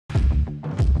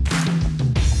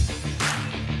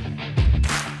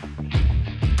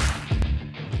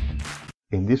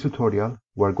In this tutorial,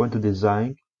 we're going to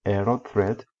design a rod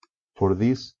thread for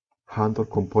this handle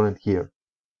component here.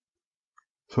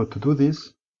 So to do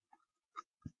this,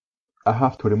 I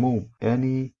have to remove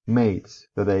any mates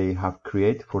that I have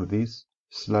created for this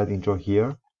sliding jaw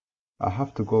here. I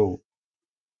have to go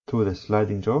to the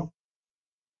sliding jaw,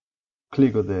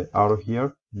 click on the arrow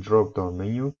here, drop down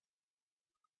menu,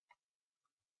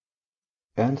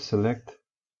 and select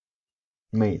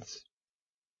mates.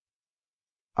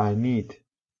 I need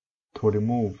to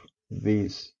remove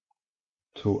these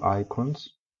two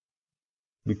icons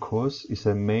because it's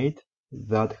a mate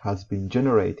that has been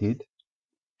generated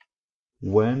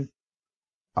when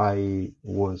I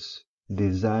was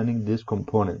designing this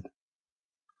component.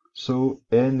 So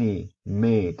any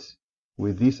mates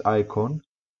with this icon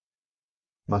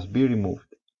must be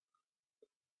removed.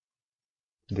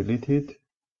 Delete it,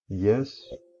 yes,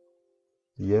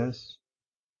 yes,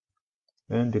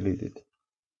 and delete it.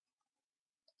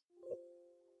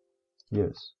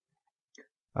 Yes.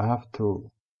 I have to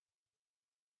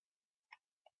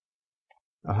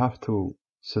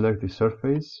select the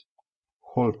surface,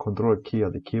 hold Control key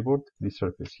at the keyboard, this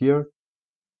surface here,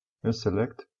 and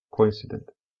select coincident.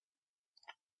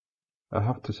 I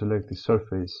have to select the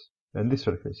surface and this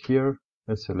surface here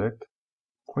and select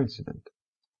coincident.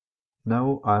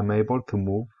 Now I'm able to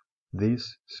move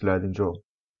this sliding jaw.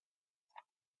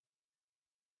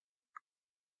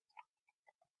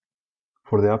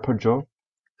 For the upper jaw,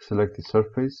 select the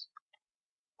surface,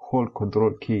 hold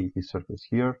Control key this surface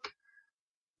here,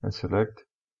 and select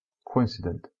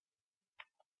coincident.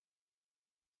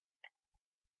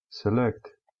 Select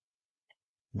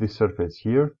this surface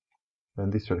here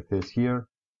and this surface here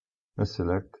and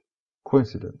select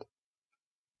coincident.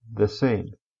 The same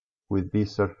with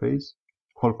this surface,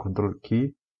 hold Control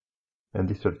key and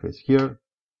this surface here,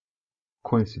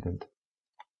 coincident.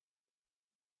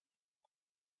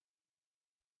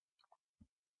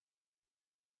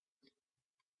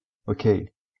 Okay.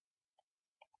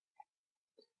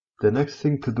 The next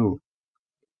thing to do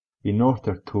in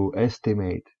order to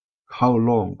estimate how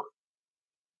long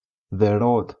the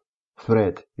rod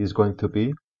thread is going to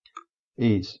be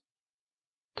is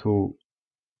to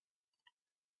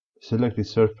select the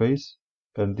surface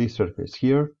and this surface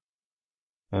here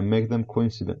and make them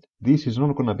coincident. This is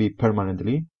not going to be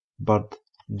permanently, but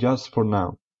just for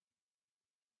now.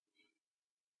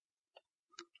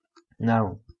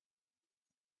 Now,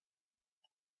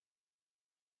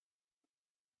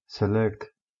 select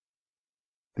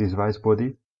this vice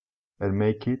body and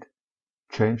make it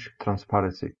change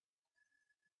transparency.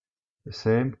 The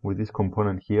same with this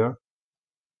component here.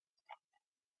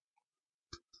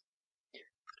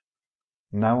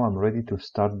 Now I'm ready to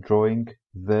start drawing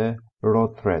the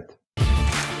rod thread.